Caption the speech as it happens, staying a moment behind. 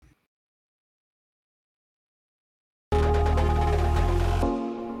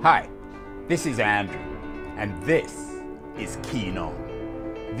Hi, this is Andrew, and this is Keen On,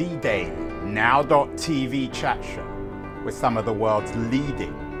 the daily now.tv chat show with some of the world's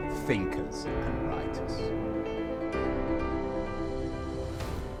leading thinkers and writers.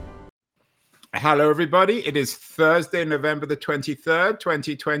 Hello, everybody. It is Thursday, November the 23rd,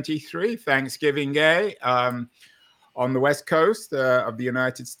 2023, Thanksgiving Day. On the West Coast of the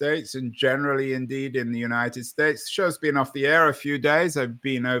United States, and generally indeed in the United States. The show's been off the air a few days. I've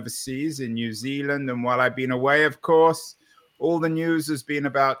been overseas in New Zealand, and while I've been away, of course, all the news has been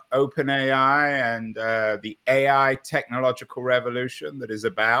about OpenAI and the AI technological revolution that is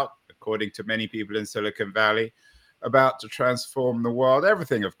about, according to many people in Silicon Valley, about to transform the world.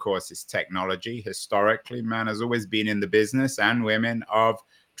 Everything, of course, is technology. Historically, man has always been in the business, and women, of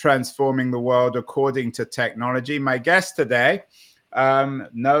transforming the world according to technology. My guest today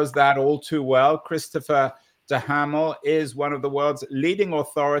knows that all too well. Christopher de Hamel is one of the world's leading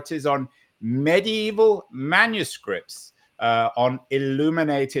authorities on medieval manuscripts, on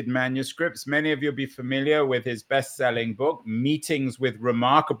illuminated manuscripts. Many of you will be familiar with his best-selling book, Meetings with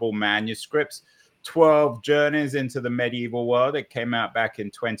Remarkable Manuscripts, 12 Journeys into the Medieval World. It came out back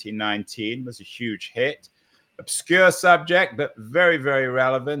in 2019, was a huge hit. Obscure subject, but very, very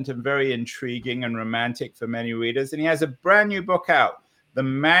relevant and very intriguing and romantic for many readers. And he has a brand new book out, The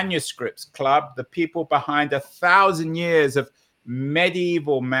Manuscripts Club, the people behind 1,000 years of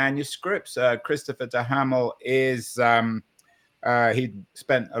medieval manuscripts. Christopher de Hamel is, he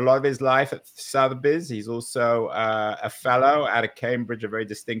spent a lot of his life at Sotheby's. He's also a fellow at Cambridge, a very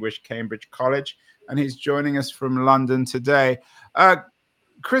distinguished Cambridge college. And he's joining us from London today.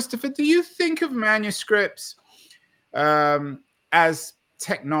 Christopher, do you think of manuscripts as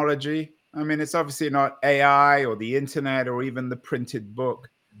technology? I mean, it's obviously not AI or the internet or even the printed book,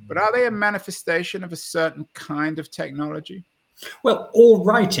 but are they a manifestation of a certain kind of technology? Well, all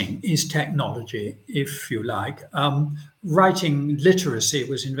writing is technology, if you like. Writing literacy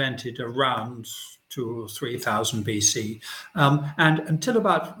was invented around 2,000 or 3,000 BC, and until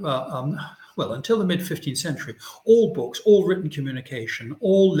about until the mid-15th century, all books, all written communication,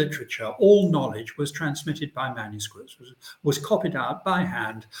 all literature, all knowledge was transmitted by manuscripts, was copied out by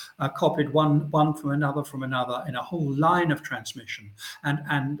hand, copied one from another in a whole line of transmission,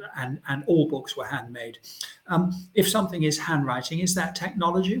 and all books were handmade. If something is handwriting, is that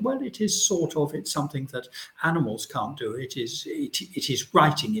technology? Well, it is sort of. It's something that animals can't do. It is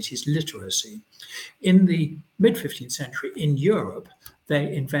writing. It is literacy. In the mid-15th century, in Europe,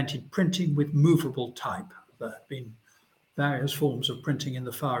 they invented printing with movable type. There had been various forms of printing in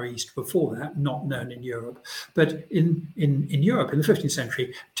the Far East before that, not known in Europe. But in Europe, in the 15th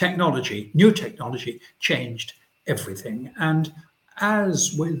century, new technology, changed everything. And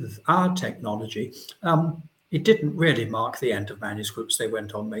as with our technology, it didn't really mark the end of manuscripts. They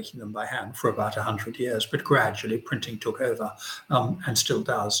went on making them by hand for about 100 years, but gradually printing took over, and still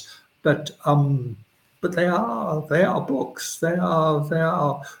does. But they are books.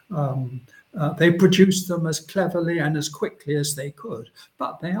 They produced them as cleverly and as quickly as they could,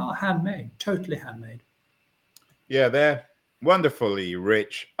 but they are handmade, totally handmade. Yeah, they're wonderfully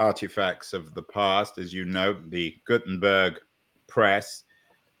rich artifacts of the past. As you know, the Gutenberg press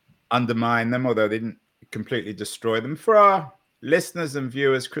undermined them, although they didn't completely destroy them. For our listeners and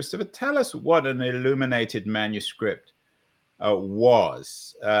viewers, Christopher, tell us what an illuminated manuscript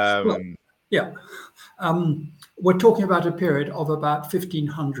was. We're talking about a period of about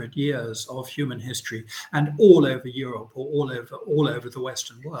 1,500 years of human history, and all over Europe or all over the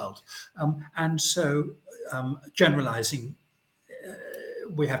Western world. And so, generalizing,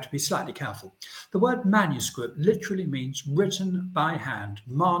 we have to be slightly careful. The word manuscript literally means written by hand,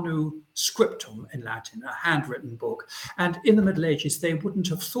 manu scriptum in Latin, a handwritten book. And in the Middle Ages, they wouldn't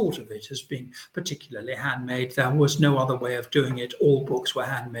have thought of it as being particularly handmade. There was no other way of doing it. All books were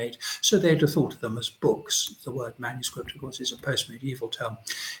handmade. So they'd have thought of them as books. The word manuscript, of course, is a post-medieval term.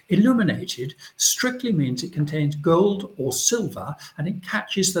 Illuminated strictly means it contains gold or silver, and it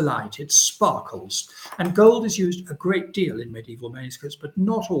catches the light. It sparkles. And gold is used a great deal in medieval manuscripts, but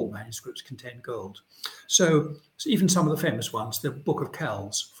not all manuscripts contain gold. So even some of the famous ones, the Book of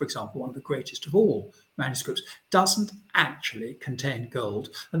Kells, for example, one of the greatest of all manuscripts, doesn't actually contain gold,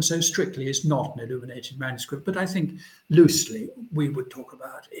 and so strictly is not an illuminated manuscript. But I think loosely we would talk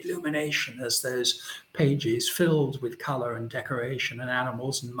about illumination as those pages filled with color and decoration and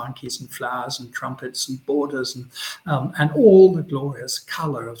animals and monkeys and flowers and trumpets and borders and all the glorious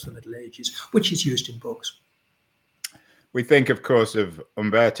color of the Middle Ages, which is used in books. We think, of course, of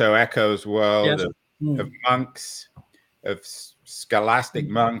Umberto Eco's world, Yes. of monks, of scholastic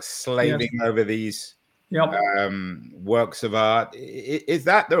monks slaving over these Yep. works of art. Is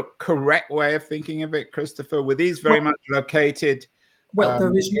that the correct way of thinking of it, Christopher? Were these very much located Well,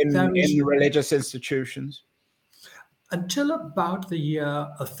 there is in religious institutions? Until about the year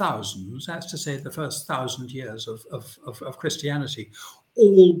 1000, that's to say the first 1,000 years of Christianity,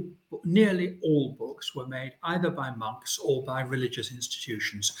 nearly all books were made either by monks or by religious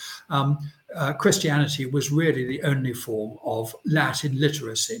institutions. Christianity was really the only form of Latin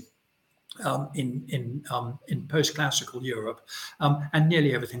literacy in post-classical Europe, and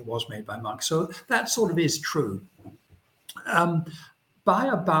nearly everything was made by monks. So that sort of is true. By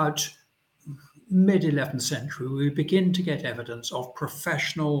about mid-11th century, we begin to get evidence of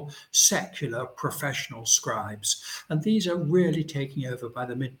secular professional scribes. And these are really taking over by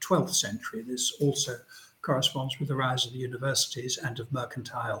the mid-12th century. This also corresponds with the rise of the universities and of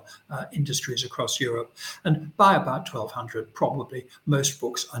mercantile industries across Europe. And by about 1200, probably most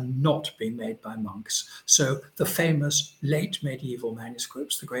books are not being made by monks. So the famous late medieval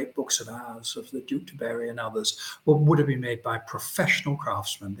manuscripts, the great books of hours of the Duc de Berry and others, would have been made by professional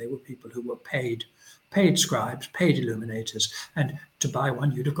craftsmen. They were people who were paid scribes, paid illuminators. And to buy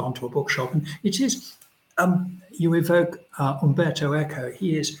one, you'd have gone to a bookshop. And it is, you evoke Umberto Eco,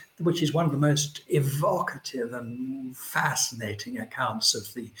 which is one of the most evocative and fascinating accounts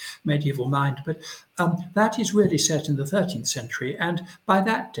of the medieval mind. But that is really set in the 13th century. And by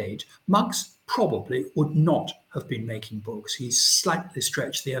that date, monks probably would not have been making books. He's slightly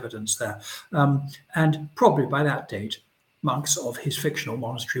stretched the evidence there. And probably by that date, monks of his fictional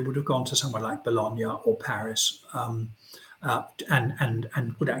monastery would have gone to somewhere like Bologna or Paris, and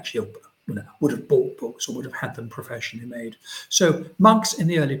would actually would have bought books or would have had them professionally made. So monks in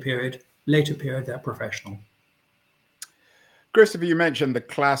the early period, later period, they're professional. Christopher, you mentioned the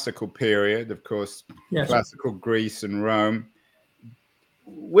classical period, of course, yes. Classical Greece and Rome.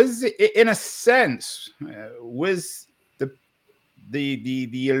 Was it, in a sense, was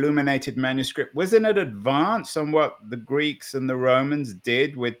the illuminated manuscript, was it an advance on what the Greeks and the Romans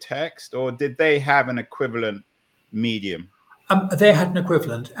did with text, or did they have an equivalent medium? They had an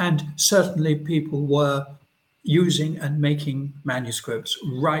equivalent, and certainly people were using and making manuscripts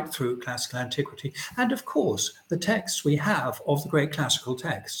right through classical antiquity. And of course, the texts we have of the great classical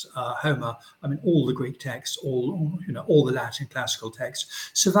texts, Homer, I mean, all the Greek texts, all the Latin classical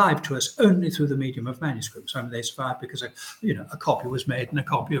texts, survived to us only through the medium of manuscripts. I mean, they survived because a copy was made and a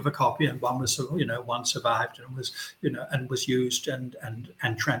copy of a copy, and one was one survived and was used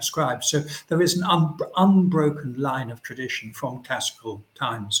and transcribed. So there is an unbroken line of tradition from classical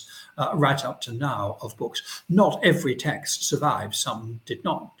times right up to now of books. Not every text survives. Some did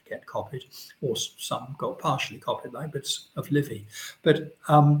not get copied, or some got partially copied, like bits of Livy. But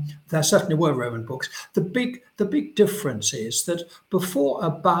there certainly were Roman books. The big difference is that before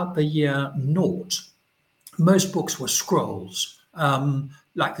about the year 0, most books were scrolls,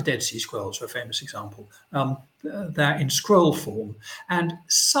 like the Dead Sea Scrolls are a famous example. They're in scroll form, and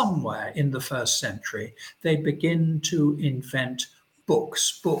somewhere in the 1st century, they begin to invent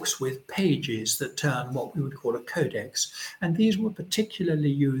books with pages that turn what we would call a codex. And these were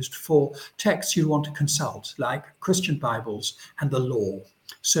particularly used for texts you'd want to consult, like Christian Bibles and the law.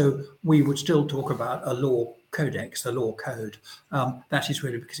 So we would still talk about a law codex, the law code. That is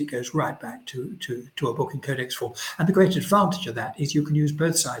really because it goes right back to a book in codex form. And the great advantage of that is you can use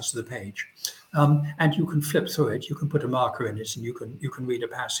both sides of the page. And you can flip through it, you can put a marker in it, and you can read a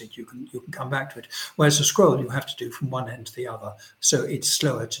passage, you can come back to it. Whereas a scroll you have to do from one end to the other, so it's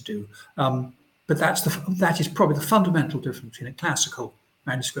slower to do. But that is probably the fundamental difference between a classical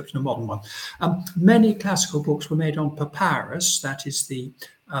manuscript and a modern one. Many classical books were made on papyrus. That is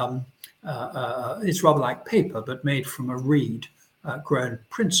it's rather like paper, but made from a reed grown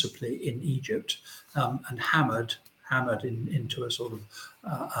principally in Egypt and hammered into a sort of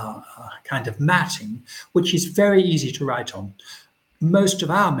kind of matting, which is very easy to write on. Most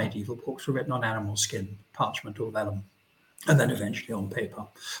of our medieval books were written on animal skin, parchment or vellum, and then eventually on paper.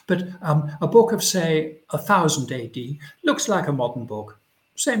 But a book of, say, 1000 AD looks like a modern book.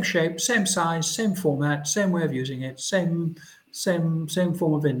 Same shape, same size, same format, same way of using it, same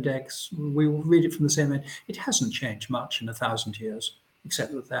form of index. We will read it from the same end. It hasn't changed much in 1,000 years,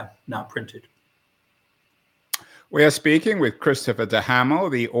 except that they're now printed. We are speaking with Christopher de Hamel,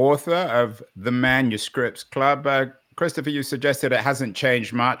 the author of The Manuscripts Club. Christopher, you suggested it hasn't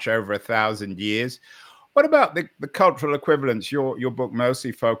changed much over 1,000 years. What about the cultural equivalents? Your book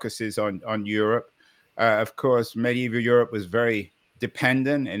mostly focuses on Europe. Of course, medieval Europe was very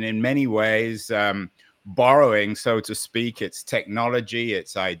dependent and in many ways borrowing, so to speak, its technology,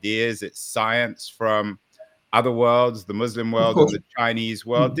 its ideas, its science from other worlds, the Muslim world and the Chinese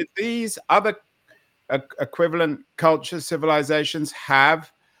world. Did these other equivalent cultures, civilizations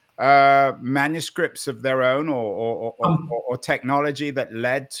have manuscripts of their own, or technology that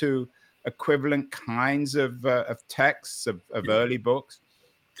led to equivalent kinds of texts of early books?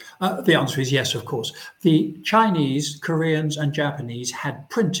 The answer is yes, of course. The Chinese, Koreans, and Japanese had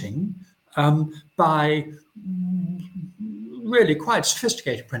printing by really quite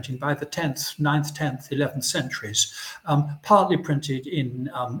sophisticated printing by the 9th, 10th, 11th centuries, partly printed in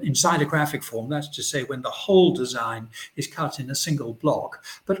xylographic form, that's to say when the whole design is cut in a single block,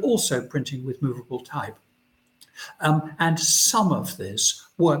 but also printing with movable type. And some of this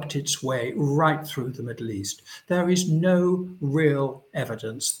worked its way right through the Middle East. There is no real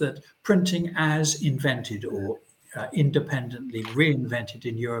evidence that printing as invented or independently reinvented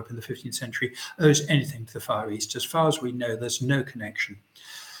in Europe in the 15th century owes anything to the Far East. As far as we know, there's no connection.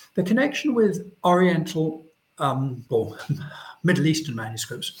 The connection with Oriental or Middle Eastern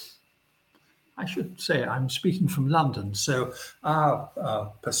manuscripts, I should say I'm speaking from London, so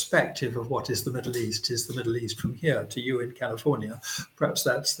our perspective of what is the Middle East from here to you in California. Perhaps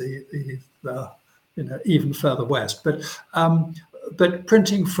that's the even further west. But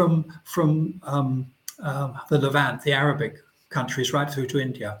printing from the Levant, the Arabic countries, right through to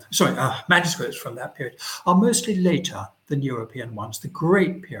India, manuscripts from that period are mostly later than European ones. The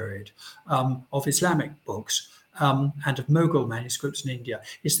great period of Islamic books and of Mughal manuscripts in India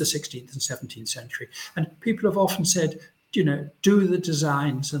is the 16th and 17th century. And people have often said, do the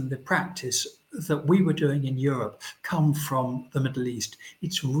designs and the practice that we were doing in Europe come from the Middle East?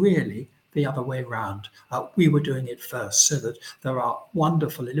 It's really the other way around. We were doing it first, so that there are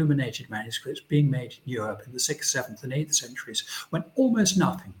wonderful illuminated manuscripts being made in Europe in the 6th, 7th, and 8th centuries, when almost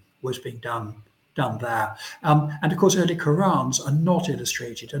nothing was being done there. And of course, early Qurans are not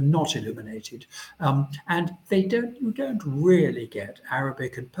illustrated and not illuminated. And you don't really get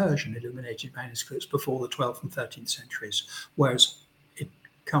Arabic and Persian illuminated manuscripts before the 12th and 13th centuries, whereas it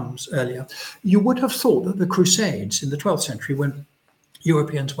comes earlier. You would have thought that the Crusades in the 12th century, when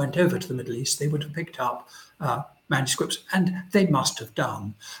Europeans went over to the Middle East, they would have picked up manuscripts, and they must have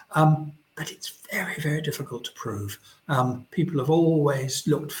done. But it's very, very difficult to prove. People have always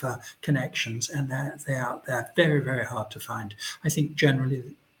looked for connections, and they're very, very hard to find. I think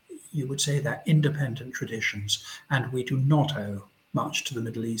generally you would say they're independent traditions, and we do not owe much to the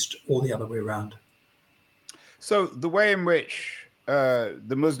Middle East or the other way around. So the way in which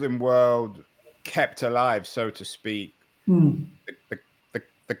the Muslim world kept alive, so to speak,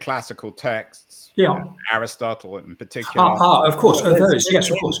 the classical texts, Aristotle in particular. Of course, those, yes,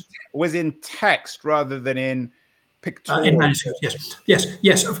 of course. Was in text rather than in pictorial. In manuscript,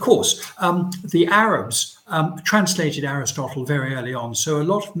 yes, of course. The Arabs translated Aristotle very early on, so a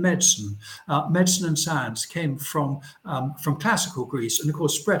lot of medicine and science came from classical Greece, and of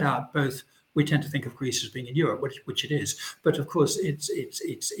course spread out both. We tend to think of Greece as being in Europe, which it is, but of course its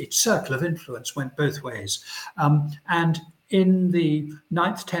circle of influence went both ways. And in the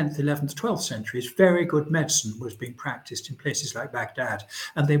 9th, 10th, 11th, 12th centuries, very good medicine was being practiced in places like Baghdad,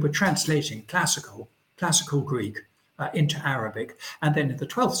 and they were translating classical Greek into Arabic. And then in the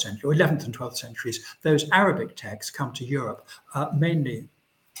 12th century, or 11th and 12th centuries, those Arabic texts come to Europe, mainly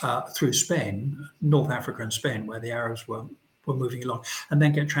through Spain, North Africa and Spain, where the Arabs were moving along, and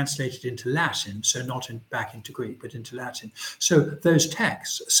then get translated into Latin, so not back into Greek, but into Latin. So those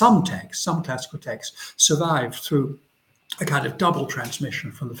texts, some classical texts, survived through a kind of double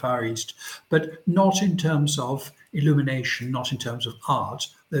transmission from the Far East, but not in terms of illumination, not in terms of art.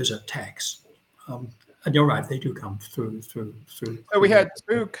 Those are texts. And you're right, they do come through. So we had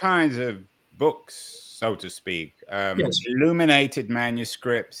two kinds of books, so to speak, yes. Illuminated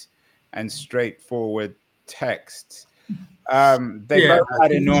manuscripts and straightforward texts. They both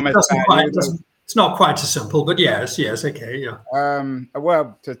had enormous value. It's not quite as simple, but yes, okay, yeah.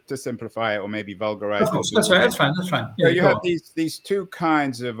 Well, to simplify it or maybe vulgarize. Of course, that's fine. Yeah, you have these two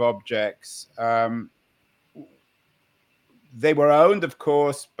kinds of objects. They were owned, of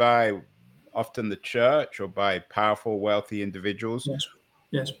course, by often the church or by powerful, wealthy individuals.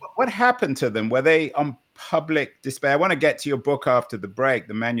 Yes. What happened to them? Were they on public display? I want to get to your book after the break,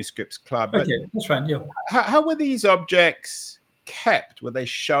 the Manuscripts Club. Okay, that's fine. Yeah. How were these objects kept? Were they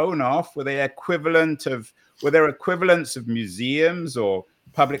shown off? Were there equivalents of museums or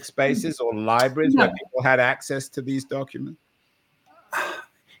public spaces or libraries where people had access to these documents?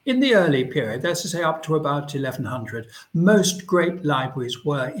 In the early period, that's to say up to about 1100, most great libraries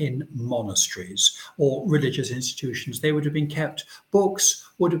were in monasteries or religious institutions. They would have been kept, books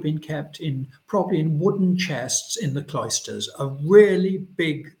would have been kept probably in wooden chests in the cloisters. A really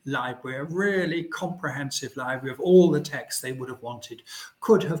big library, a really comprehensive library of all the texts they would have wanted,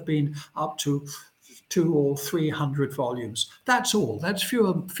 could have been up to 200 or 300 volumes. That's all. That's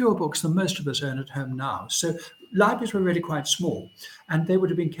fewer books than most of us own at home now. So libraries were really quite small, and they would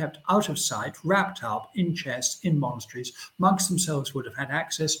have been kept out of sight, wrapped up in chests in monasteries. Monks themselves would have had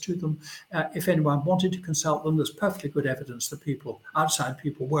access to them. If anyone wanted to consult them, there's perfectly good evidence that outside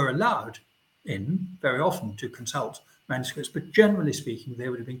people were allowed in very often to consult manuscripts, but generally speaking, they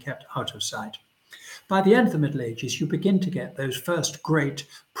would have been kept out of sight. By the end of the Middle Ages, you begin to get those first great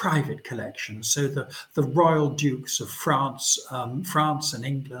private collections. So the royal dukes of France and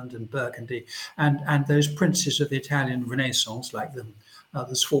England and Burgundy, and those princes of the Italian Renaissance, like the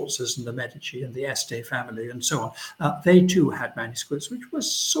Sforzas and the Medici and the Este family and so on, they too had manuscripts which were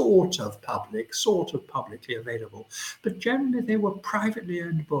sort of publicly available. But generally they were privately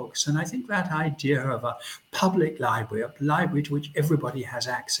owned books. And I think that idea of a public library, a library to which everybody has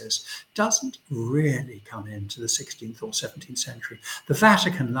access, doesn't really come into the 16th or 17th century. The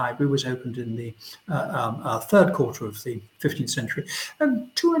Vatican Library was opened in the third quarter of the 15th century.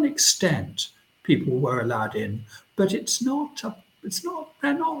 And to an extent, people were allowed in, but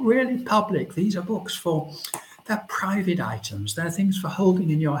they're not really public. These are books they're private items. They're things for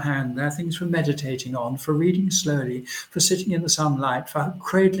holding in your hand. They're things for meditating on, for reading slowly, for sitting in the sunlight, for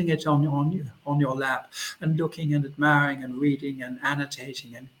cradling it on your lap and looking and admiring and reading and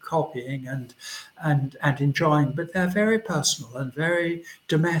annotating and copying and enjoying. But they're very personal and very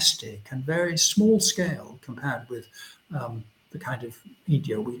domestic and very small scale compared with the kind of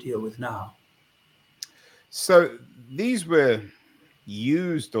media we deal with now. So these were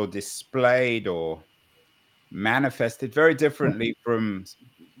used or displayed or manifested very differently from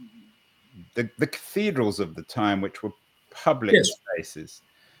the cathedrals of the time, which were public spaces.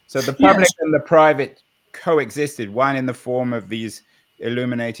 So the public and the private coexisted, one in the form of these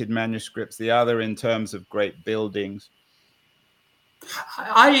illuminated manuscripts, the other in terms of great buildings.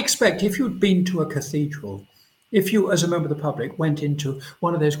 I expect if you'd been to a cathedral, if you, as a member of the public, went into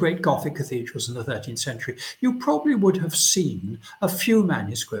one of those great Gothic cathedrals in the 13th century, you probably would have seen a few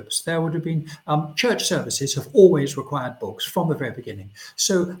manuscripts. There would have been church services have always required books from the very beginning.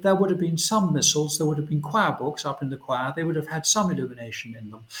 So there would have been some missals, there would have been choir books up in the choir, they would have had some illumination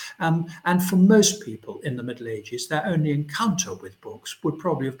in them. And for most people in the Middle Ages, their only encounter with books would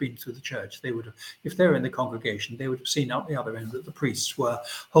probably have been through the church. They would have, if they were in the congregation, they would have seen out the other end that the priests were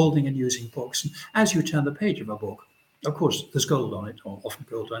holding and using books. And as you turn the page of a book, of course, there's gold on it, or often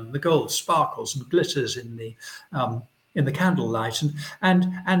gold, and the gold sparkles and glitters in the candlelight, and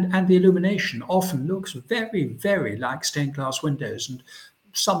the illumination often looks very, very like stained glass windows, and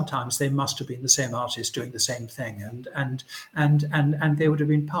sometimes they must have been the same artist doing the same thing, and they would have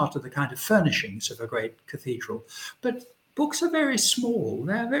been part of the kind of furnishings of a great cathedral. But books are very small;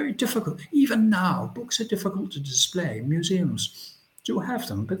 they're very difficult. Even now, books are difficult to display. Museums do have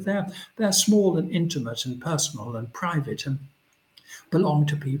them, but they're small and intimate and personal and private and belong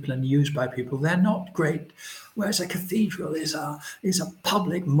to people and used by people. They're not great. Whereas a cathedral is a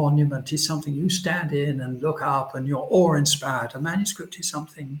public monument, is something you stand in and look up and you're awe-inspired. A manuscript is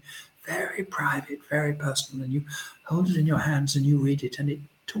something very private, very personal, and you hold it in your hands and you read it and it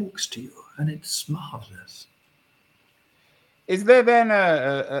talks to you, and it's marvelous. Is there then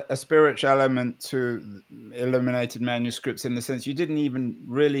a spiritual element to illuminated manuscripts, in the sense you didn't even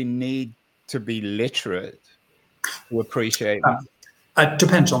really need to be literate to appreciate them? It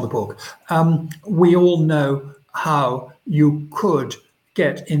depends on the book. We all know how you could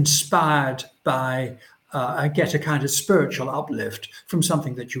get inspired by get a kind of spiritual uplift from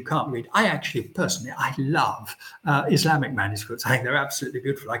something that you can't read. I actually, personally, I love Islamic manuscripts. I think they're absolutely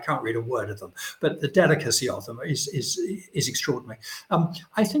beautiful. I can't read a word of them, but the delicacy of them is extraordinary.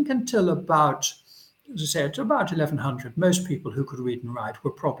 I think until about, as I said, about 1100, most people who could read and write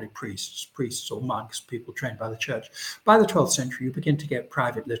were probably priests or monks, people trained by the church. By the 12th century, you begin to get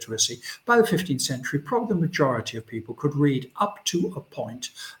private literacy. By the 15th century, probably the majority of people could read up to a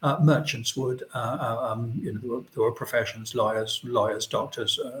point. Merchants would, there were professions, lawyers,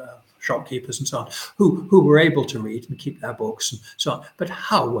 doctors, shopkeepers and so on, who were able to read and keep their books and so on. But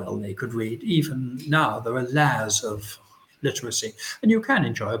how well they could read, even now, there are layers of literacy. And you can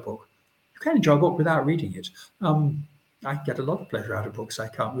enjoy a book. You can enjoy a book without reading it. I get a lot of pleasure out of books I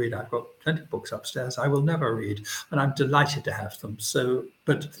can't read. I've got plenty of books upstairs I will never read, and I'm delighted to have them. So,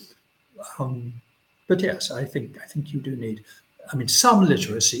 but yes, I think you do need. I mean, some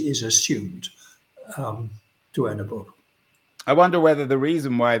literacy is assumed to own a book. I wonder whether the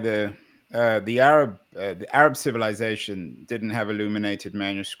reason why the Arab civilization didn't have illuminated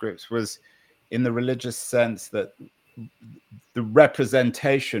manuscripts was in the religious sense that the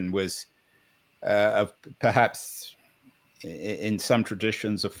representation was of perhaps in some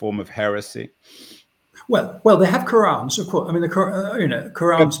traditions a form of heresy. Well, they have Qurans, of course. I mean,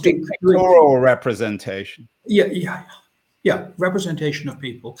 Qurans do pictorial representation. Yeah, representation of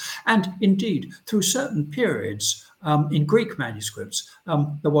people, and indeed through certain periods in Greek manuscripts,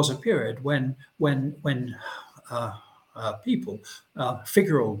 there was a period when people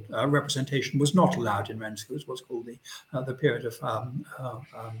figural representation was not allowed in manuscripts. What's called the period of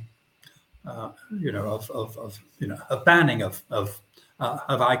a banning of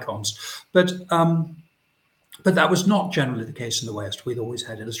icons, but that was not generally the case in the West. We'd always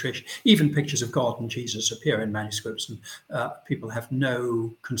had illustration. Even pictures of God and Jesus appear in manuscripts, and people have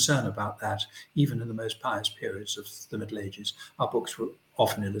no concern about that. Even in the most pious periods of the Middle Ages, our books were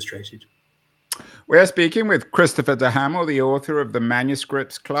often illustrated. We're speaking with Christopher de Hamel, the author of the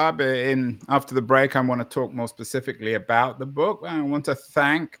Manuscripts Club. After the break, I want to talk more specifically about the book. I want to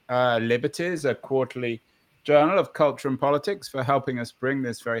thank Liberties, a quarterly journal of culture and politics, for helping us bring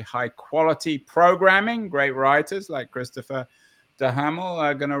this very high-quality programming. Great writers like Christopher de Hamel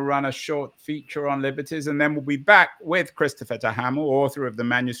are going to run a short feature on Liberties, and then we'll be back with Christopher de Hamel, author of the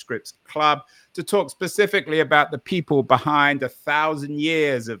Manuscripts Club, to talk specifically about the people behind 1,000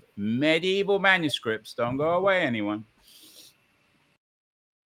 years of medieval manuscripts. Don't go away, anyone.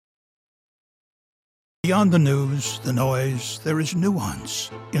 Beyond the news, the noise, there is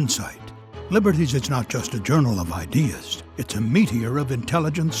nuance, insight. Liberties is not just a journal of ideas. It's a meteor of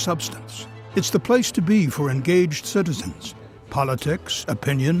intelligent substance. It's the place to be for engaged citizens. Politics,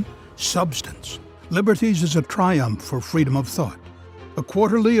 opinion, substance. Liberties is a triumph for freedom of thought. A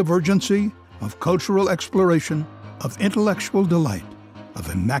quarterly of urgency, of cultural exploration, of intellectual delight,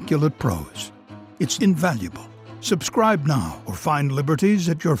 of immaculate prose. It's invaluable. Subscribe now or find Liberties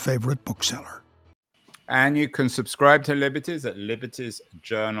at your favorite bookseller. And you can subscribe to Liberties at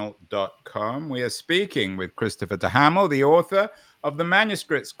libertiesjournal.com. We are speaking with Christopher de Hamel, the author of the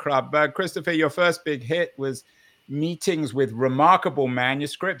Manuscripts Club. Christopher, your first big hit was Meetings with Remarkable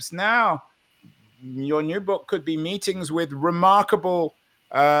Manuscripts. Now, your new book could be Meetings with Remarkable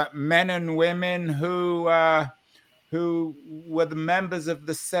Men and Women who were the members of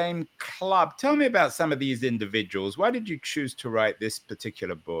the same club. Tell me about some of these individuals. Why did you choose to write this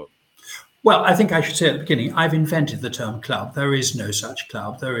particular book? Well, I think I should say at the beginning, I've invented the term club. There is no such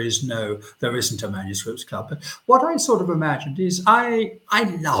club. There isn't a manuscripts club. But what I sort of imagined is I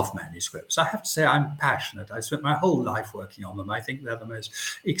love manuscripts. I have to say I'm passionate. I spent my whole life working on them. I think they're the most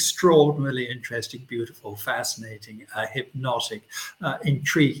extraordinarily interesting, beautiful, fascinating, hypnotic,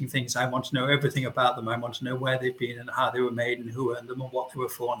 intriguing things. I want to know everything about them. I want to know where they've been and how they were made and who owned them and what they were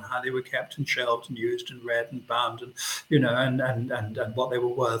for and how they were kept and shelved and used and read and bound and and what they were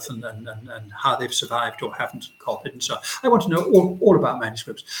worth and how they've survived or haven't copied and so on. I want to know all about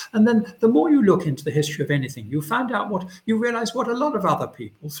manuscripts. And then the more you look into the history of anything, you realize what a lot of other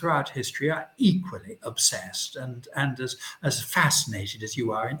people throughout history are equally obsessed and as fascinated as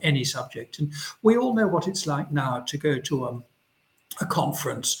you are in any subject. And we all know what it's like now to go to a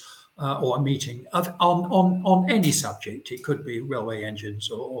conference or a meeting on any subject. It could be railway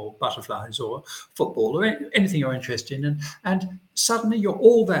engines or butterflies or football or anything you're interested in. And suddenly you're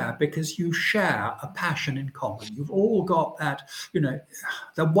all there because you share a passion in common. You've all got that,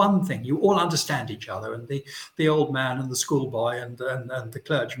 the one thing. You all understand each other. And the old man and the schoolboy and the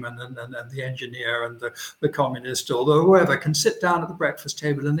clergyman and the engineer and the communist or whoever can sit down at the breakfast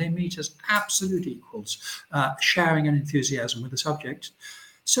table and they meet as absolute equals, sharing an enthusiasm with the subject.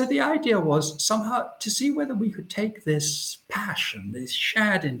 So the idea was somehow to see whether we could take this passion, this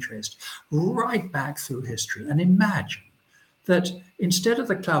shared interest, right back through history and imagine that instead of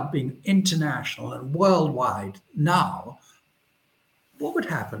the club being international and worldwide now, what would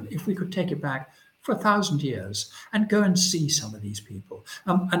happen if we could take it back for 1,000 years and go and see some of these people?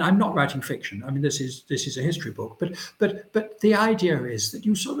 And I'm not writing fiction. I mean, this is a history book, but the idea is that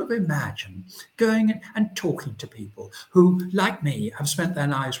you sort of imagine going and talking to people who, like me, have spent their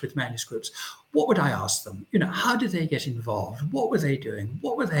lives with manuscripts. What would I ask them? How did they get involved? What were they doing?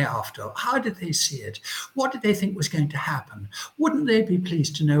 What were they after? How did they see it? What did they think was going to happen? Wouldn't they be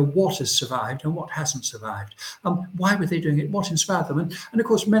pleased to know what has survived and what hasn't survived? Why were they doing it? What inspired them? And of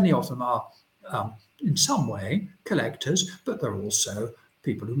course, many of them are in some way collectors, but they're also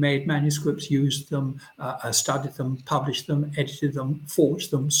people who made manuscripts, used them, studied them, published them, edited them,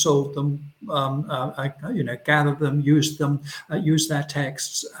 forged them, sold them, gathered them, used their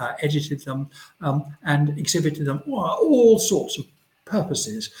texts, edited them, and exhibited them, all sorts of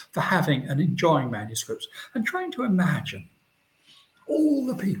purposes for having and enjoying manuscripts, and trying to imagine all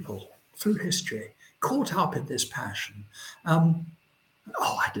the people through history caught up in this passion.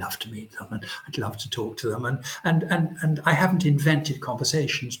 Oh, I'd love to meet them, and I'd love to talk to them, and I haven't invented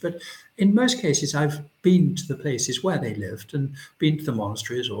conversations, but in most cases I've been to the places where they lived and been to the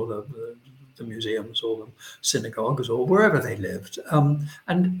monasteries or the museums or the synagogues or wherever they lived,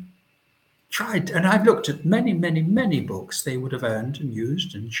 and tried, and I've looked at many books they would have owned and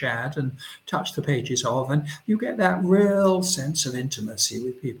used and shared and touched the pages of, and you get that real sense of intimacy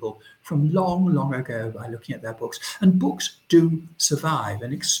with people from long ago by looking at their books. And books do survive.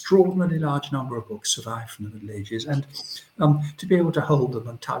 An extraordinarily large number of books survive from the Middle Ages, and to be able to hold them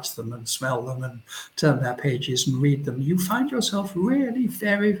and touch them and smell them and turn their pages and read them, you find yourself really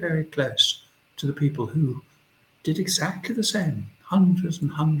very close to the people who did exactly the same hundreds and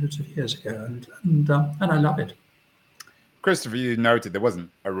hundreds of years ago, and I love it. Christopher, you noted there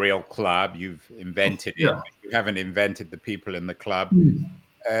wasn't a real club. You've invented it. Yeah. You haven't invented the people in the club.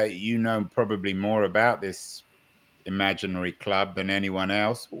 You know probably more about this imaginary club than anyone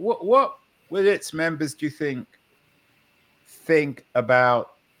else. What would its members, do you think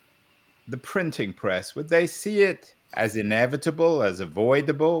about the printing press? Would they see it as inevitable, as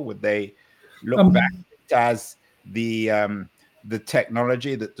avoidable? Would they look back as the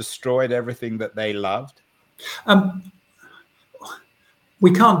technology that destroyed everything that they loved?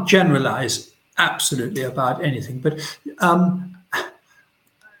 We can't generalize absolutely about anything, but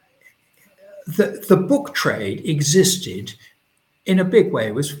the book trade existed in a big way.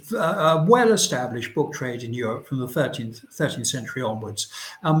 It was a well-established book trade in Europe from the 13th century onwards.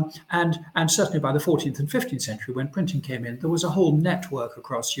 And certainly by the 14th and 15th century, when printing came in, there was a whole network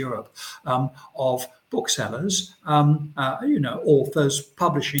across Europe of booksellers, authors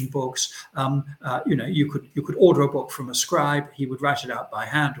publishing books. You could order a book from a scribe. He would write it out by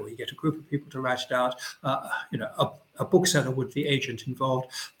hand, or you get a group of people to write it out. A bookseller with the agent involved.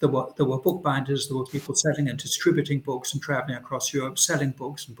 There were bookbinders. There were people selling and distributing books and traveling across Europe, selling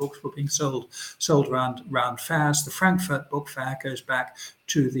books, and books were being sold around fairs. The Frankfurt Book Fair goes back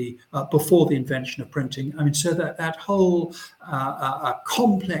to the before the invention of printing. I mean, so that whole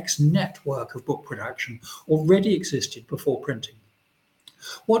complex network of book production already existed before printing.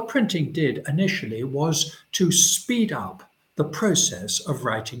 What printing did initially was to speed up the process of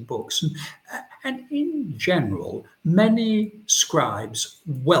writing books. And in general, many scribes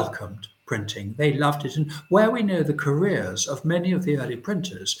welcomed printing. They loved it. And where we know the careers of many of the early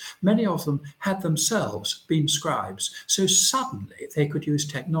printers, many of them had themselves been scribes. So suddenly they could use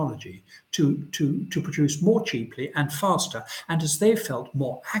technology to produce more cheaply and faster, and as they felt,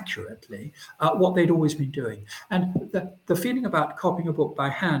 more accurately, what they'd always been doing. And the feeling about copying a book by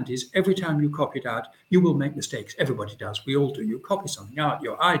hand is every time you copy it out, you will make mistakes. Everybody does. We all do. You copy something out,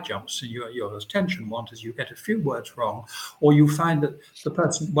 your eye jumps and your attention wanders, you get a few words wrong, or you find that the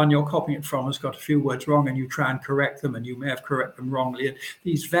person one you're copying it from has got a few words wrong and you try and correct them and you may have corrected them wrongly. And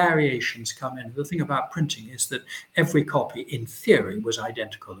these variations come in. The thing about printing is that every copy, in theory, was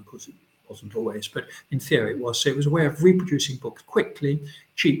identical. Of course, it wasn't always, but in theory it was. So it was a way of reproducing books quickly,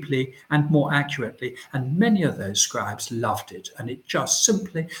 cheaply, and more accurately. And many of those scribes loved it. And it just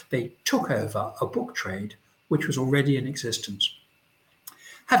simply, they took over a book trade which was already in existence.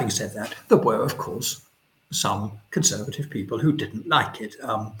 Having said that, there were, of course, some conservative people who didn't like it.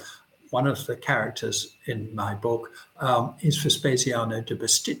 One of the characters in my book is Vespasiano de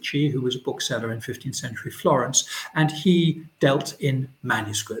Bisticci, who was a bookseller in 15th century Florence, and he dealt in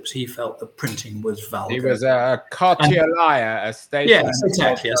manuscripts. He felt that printing was vulgar. He was a cartier, a stationer. Yes,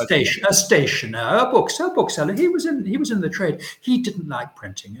 exactly, a stationer, a bookseller. He was in the trade. He didn't like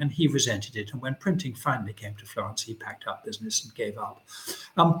printing, and he resented it. And when printing finally came to Florence, he packed up business and gave up.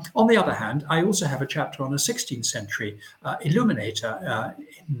 On the other hand, I also have a chapter on a 16th century illuminator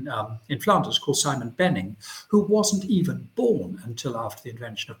in Flanders called Simon Benning, who wasn't even born until after the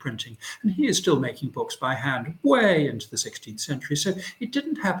invention of printing. And he is still making books by hand way into the 16th century. So it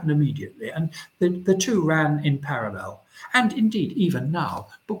didn't happen immediately. And the two ran in parallel. And indeed, even now,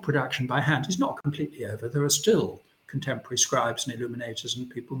 book production by hand is not completely over. There are still contemporary scribes and illuminators and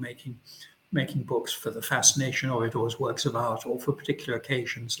people making books for the fascination of it, or as works of art, or for particular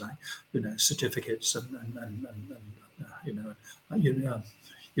occasions like, certificates and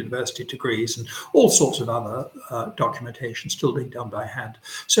university degrees and all sorts of other documentation still being done by hand.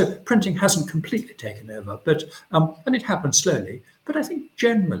 So printing hasn't completely taken over, but and it happened slowly. But I think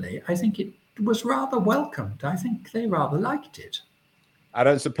generally, it was rather welcomed. I think they rather liked it. I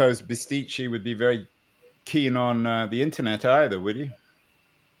don't suppose Bisticci would be very keen on the internet either, would he?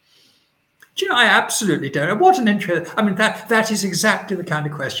 Do you know, I absolutely don't. What an interest. I mean, that is exactly the kind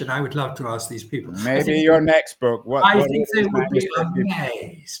of question I would love to ask these people. Maybe your next book. I think they would be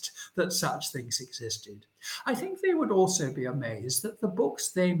amazed that such things existed. I think they would also be amazed that the books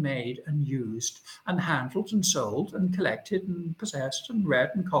they made and used and handled and sold and collected and possessed and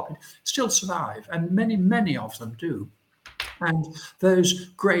read and copied still survive, and many, many of them do. And those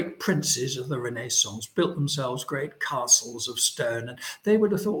great princes of the Renaissance built themselves great castles of stone, and they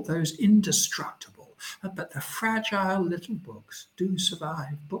would have thought those indestructible. But the fragile little books do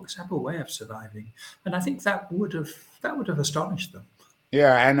survive. Books have a way of surviving, and I think that would have astonished them.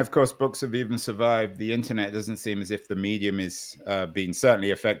 Yeah, and of course, books have even survived the internet. It doesn't seem as if the medium is being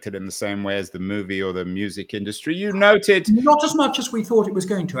certainly affected in the same way as the movie or the music industry. You noted... Not as much as we thought it was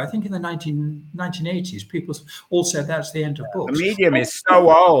going to. I think in the 1980s, people all said that's the end of books. The medium is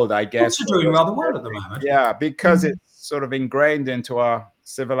so old, I guess. Books are doing rather well at the moment. Yeah, because it's sort of ingrained into our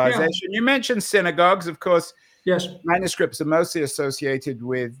civilization. You mentioned synagogues, of course. Yes. Manuscripts are mostly associated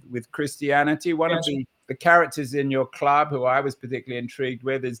with Christianity. One of the characters in your club who I was particularly intrigued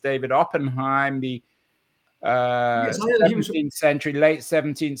with is David Oppenheim, the 17th century, late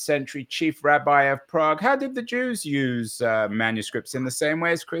 17th century chief rabbi of Prague. How did the Jews use manuscripts? In the same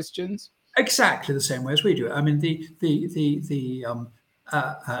way as Christians? Exactly the same way as we do. I mean,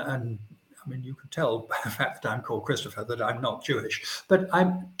 I mean, you can tell by the fact that I'm called Christopher that I'm not Jewish, but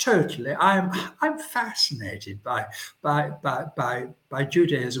I'm fascinated by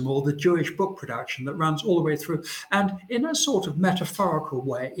Judaism, or the Jewish book production that runs all the way through. And in a sort of metaphorical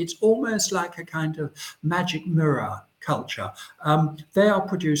way, it's almost like a kind of magic mirror culture. They are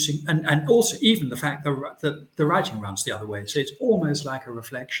producing, and also even the fact that the writing runs the other way, so it's almost like a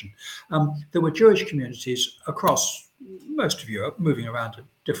reflection. There were Jewish communities across most of Europe, moving around at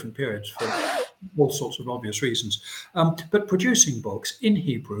different periods for all sorts of obvious reasons, but producing books in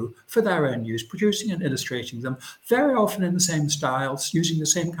Hebrew for their own use, producing and illustrating them, very often in the same styles, using the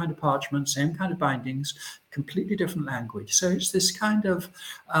same kind of parchment, same kind of bindings, completely different language. So it's this kind of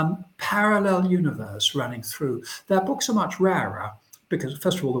parallel universe running through. Their books are much rarer because,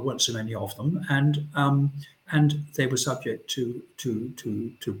 first of all, there weren't so many of them, and they were subject to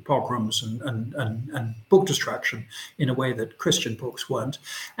pogroms and book destruction in a way that Christian books weren't.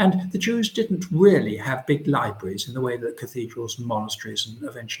 And the Jews didn't really have big libraries in the way that cathedrals and monasteries and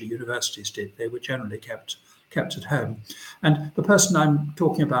eventually universities did. They were generally kept at home. And the person I'm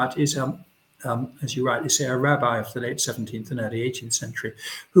talking about is, as you rightly say, a rabbi of the late 17th and early 18th century,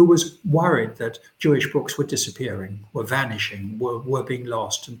 who was worried that Jewish books were disappearing, were vanishing, were being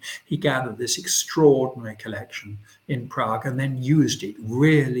lost. And he gathered this extraordinary collection in Prague and then used it,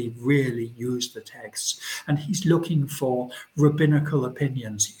 really used the texts. And he's looking for rabbinical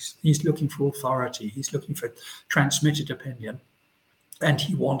opinions. He's looking for authority. He's looking for transmitted opinion. And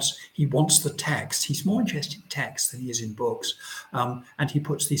he wants the text. He's more interested in text than he is in books. And he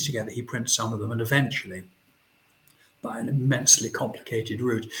puts these together. He prints some of them. And eventually, by an immensely complicated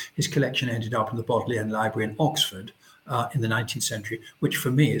route, his collection ended up in the Bodleian Library in Oxford in the 19th century, which for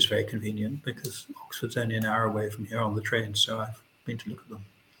me is very convenient because Oxford's only an hour away from here on the train. So I've been to look at them.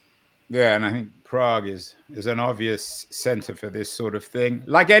 Yeah, and I think Prague is an obvious center for this sort of thing.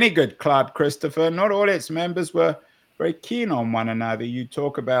 Like any good club, Christopher, not all its members were very keen on one another. You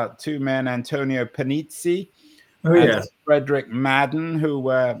talk about two men, Antonio Panizzi and Frederick Madden, who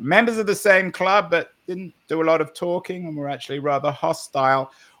were members of the same club but didn't do a lot of talking and were actually rather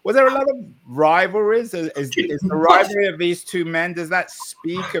hostile. Was there a lot of rivalries? Is the rivalry of these two men, does that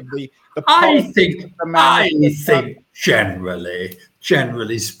speak of the I think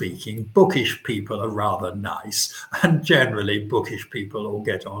generally speaking, bookish people are rather nice, and generally bookish people all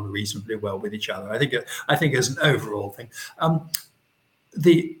get on reasonably well with each other. I think as an overall thing,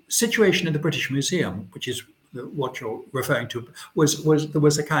 the situation in the British Museum, which is what you're referring to, was there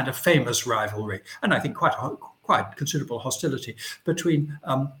was a kind of famous rivalry, and I think quite considerable hostility between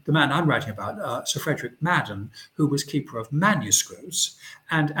the man I'm writing about, Sir Frederick Madden, who was keeper of manuscripts,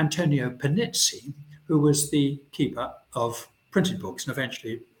 and Antonio Panizzi, who was the keeper of printed books and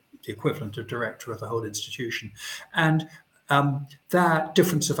eventually the equivalent of director of the whole institution. And their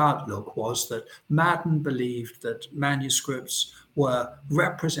difference of outlook was that Madden believed that manuscripts were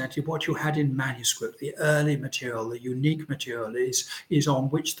represented, what you had in manuscript, the early material, the unique material is on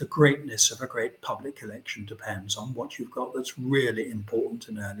which the greatness of a great public collection depends, on what you've got that's really important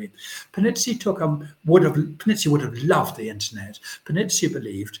and early. Panizzi would have loved the internet. Panizzi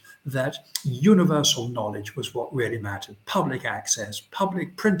believed that universal knowledge was what really mattered, public access,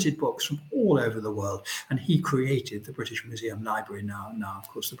 public printed books from all over the world. And he created the British Museum Library, now of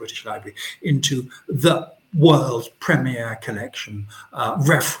course the British Library, into the world's premier collection,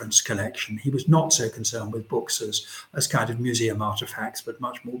 reference collection. He was not so concerned with books as kind of museum artifacts, but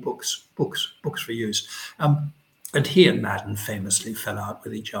much more books for use. And he and Madden famously fell out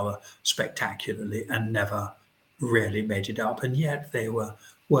with each other spectacularly and never really made it up. And yet they were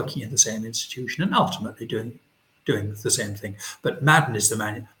working in the same institution and ultimately doing the same thing. But Madden is the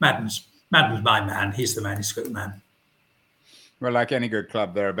man. Madden's my man. He's the manuscript man. Well, like any good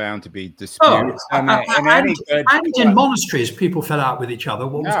club, there are bound to be disputes. Oh, and in monasteries, people fell out with each other.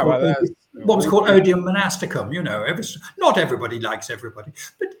 What was called odium monasticum. You know, not everybody likes everybody,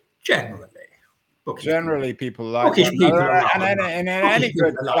 but generally, people like one another. And in any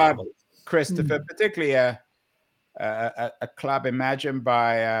good club, Christopher, particularly a club imagined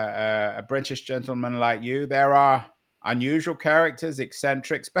by a British gentleman like you, there are unusual characters,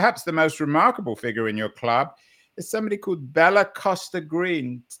 eccentrics. Perhaps the most remarkable figure in your club is somebody called Bella Costa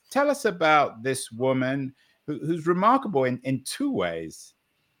Green. Tell us about this woman who's remarkable in two ways.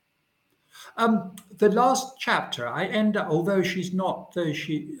 The last chapter, I end up, although she's not, though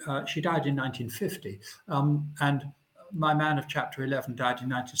she died in 1950, and my man of chapter 11 died in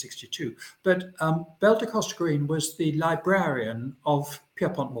 1962. But Belle de Costa Green was the librarian of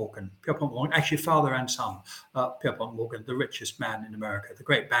Pierpont Morgan. Pierpont Morgan, actually father and son, Pierpont Morgan, the richest man in America, the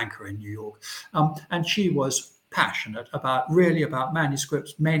great banker in New York. And she was passionate about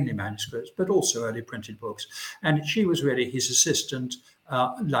manuscripts, mainly manuscripts, but also early printed books. And she was really his assistant,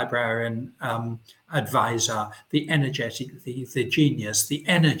 librarian, advisor, the energetic, the genius, the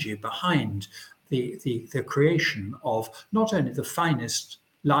energy behind the creation of not only the finest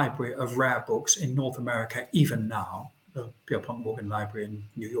library of rare books in North America, even now, the Pierpont Morgan Library in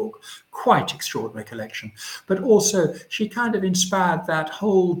New York, quite extraordinary collection. But also she kind of inspired that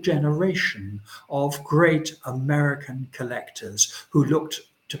whole generation of great American collectors who looked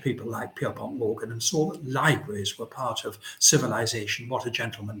to people like Pierpont Morgan and saw that libraries were part of civilization, what a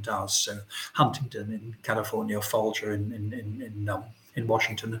gentleman does. So Huntington in California, Folger in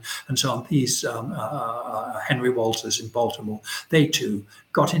Washington, and so on. These Henry Walters in Baltimore, they too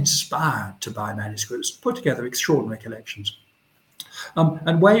got inspired to buy manuscripts, put together extraordinary collections.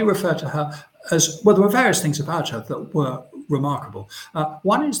 And where you refer to her as, well, there were various things about her that were remarkable.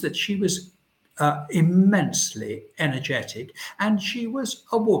 One is that she was immensely energetic, and she was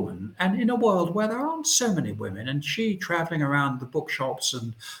a woman, and in a world where there aren't so many women, and she, traveling around the bookshops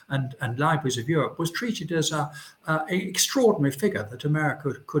and libraries of Europe, was treated as an extraordinary figure that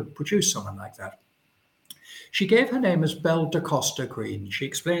America could produce someone like that. She gave her name as Belle de Costa Green. She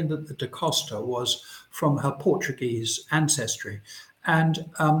explained that the de Costa was from her Portuguese ancestry, and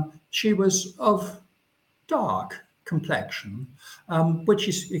she was of dark complexion, which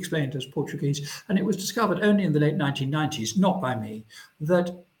is explained as Portuguese. And it was discovered only in the late 1990s, not by me,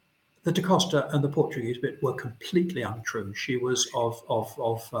 that the de Costa and the Portuguese bit were completely untrue. She was of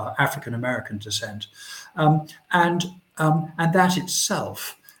African-American descent. And that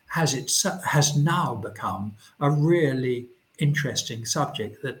itself has now become a really interesting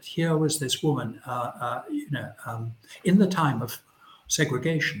subject, that here was this woman, in the time of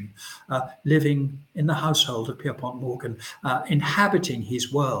segregation, living in the household of Pierpont Morgan, inhabiting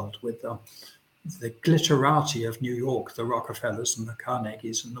his world with the glitterati of New York, the Rockefellers and the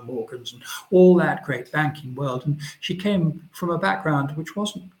Carnegies and the Morgans and all that great banking world. And she came from a background which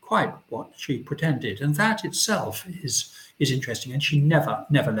wasn't quite what she pretended. And that itself is interesting. And she never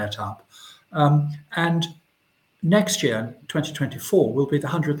let up. And next year, 2024, will be the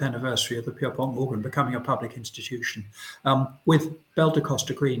 100th anniversary of the Pierpont Morgan becoming a public institution, with Belle de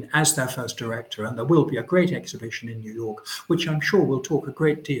Costa Green as their first director. And there will be a great exhibition in New York, which I'm sure will talk a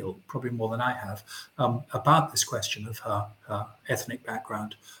great deal, probably more than I have, about this question of her ethnic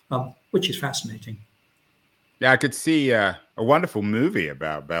background, which is fascinating. Yeah, I could see a wonderful movie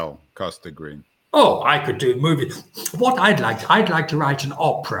about Belle Costa Green. Oh, I could do a movie. What I'd like to write an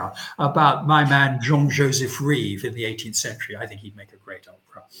opera about my man Jean-Joseph Rive in the 18th century. I think he'd make a great opera.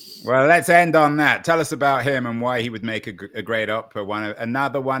 Well, let's end on that. Tell us about him and why he would make a great opera.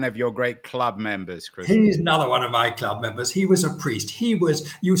 Another one of your great club members, Chris. He's another one of my club members. He was a priest.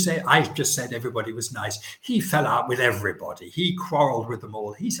 You say, I just said everybody was nice. He fell out with everybody. He quarreled with them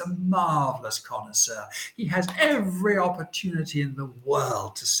all. He's a marvelous connoisseur. He has every opportunity in the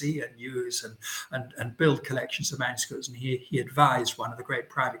world to see and use and build collections of manuscripts. And he advised one of the great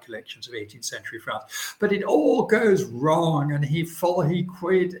private collections of 18th century France. But it all goes wrong, and he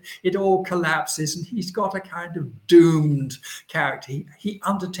it all collapses, and he's got a kind of doomed character. He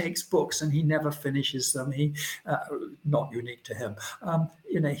undertakes books and he never finishes them. He not unique to him.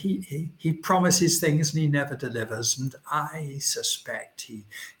 He promises things and he never delivers. And I suspect he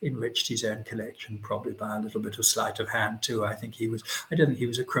enriched his own collection, probably by a little bit of sleight of hand too. I don't think he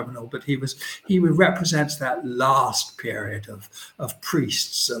was a criminal, but he represents that last period of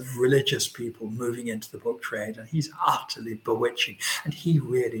priests, of religious people moving into the book trade, and he's utterly bewitching. And he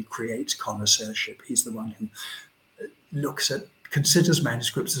really creates connoisseurship. He's the one who considers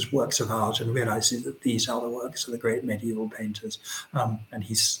manuscripts as works of art and realizes that these are the works of the great medieval painters, and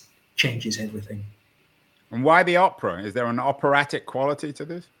he changes everything. And why the opera? Is there an operatic quality to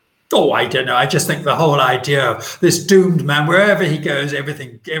this? Oh, I don't know. I just think the whole idea of this doomed man, wherever he goes,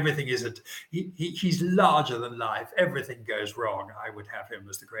 everything is he's larger than life. Everything goes wrong. I would have him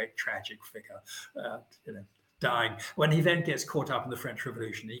as the great tragic figure, dying. When he then gets caught up in the French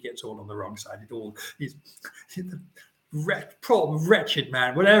Revolution, he gets all on the wrong side. He's the poor wretched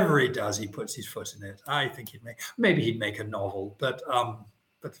man. Whatever he does, he puts his foot in it. I think he'd make a novel, but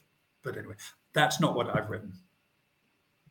anyway, that's not what I've written.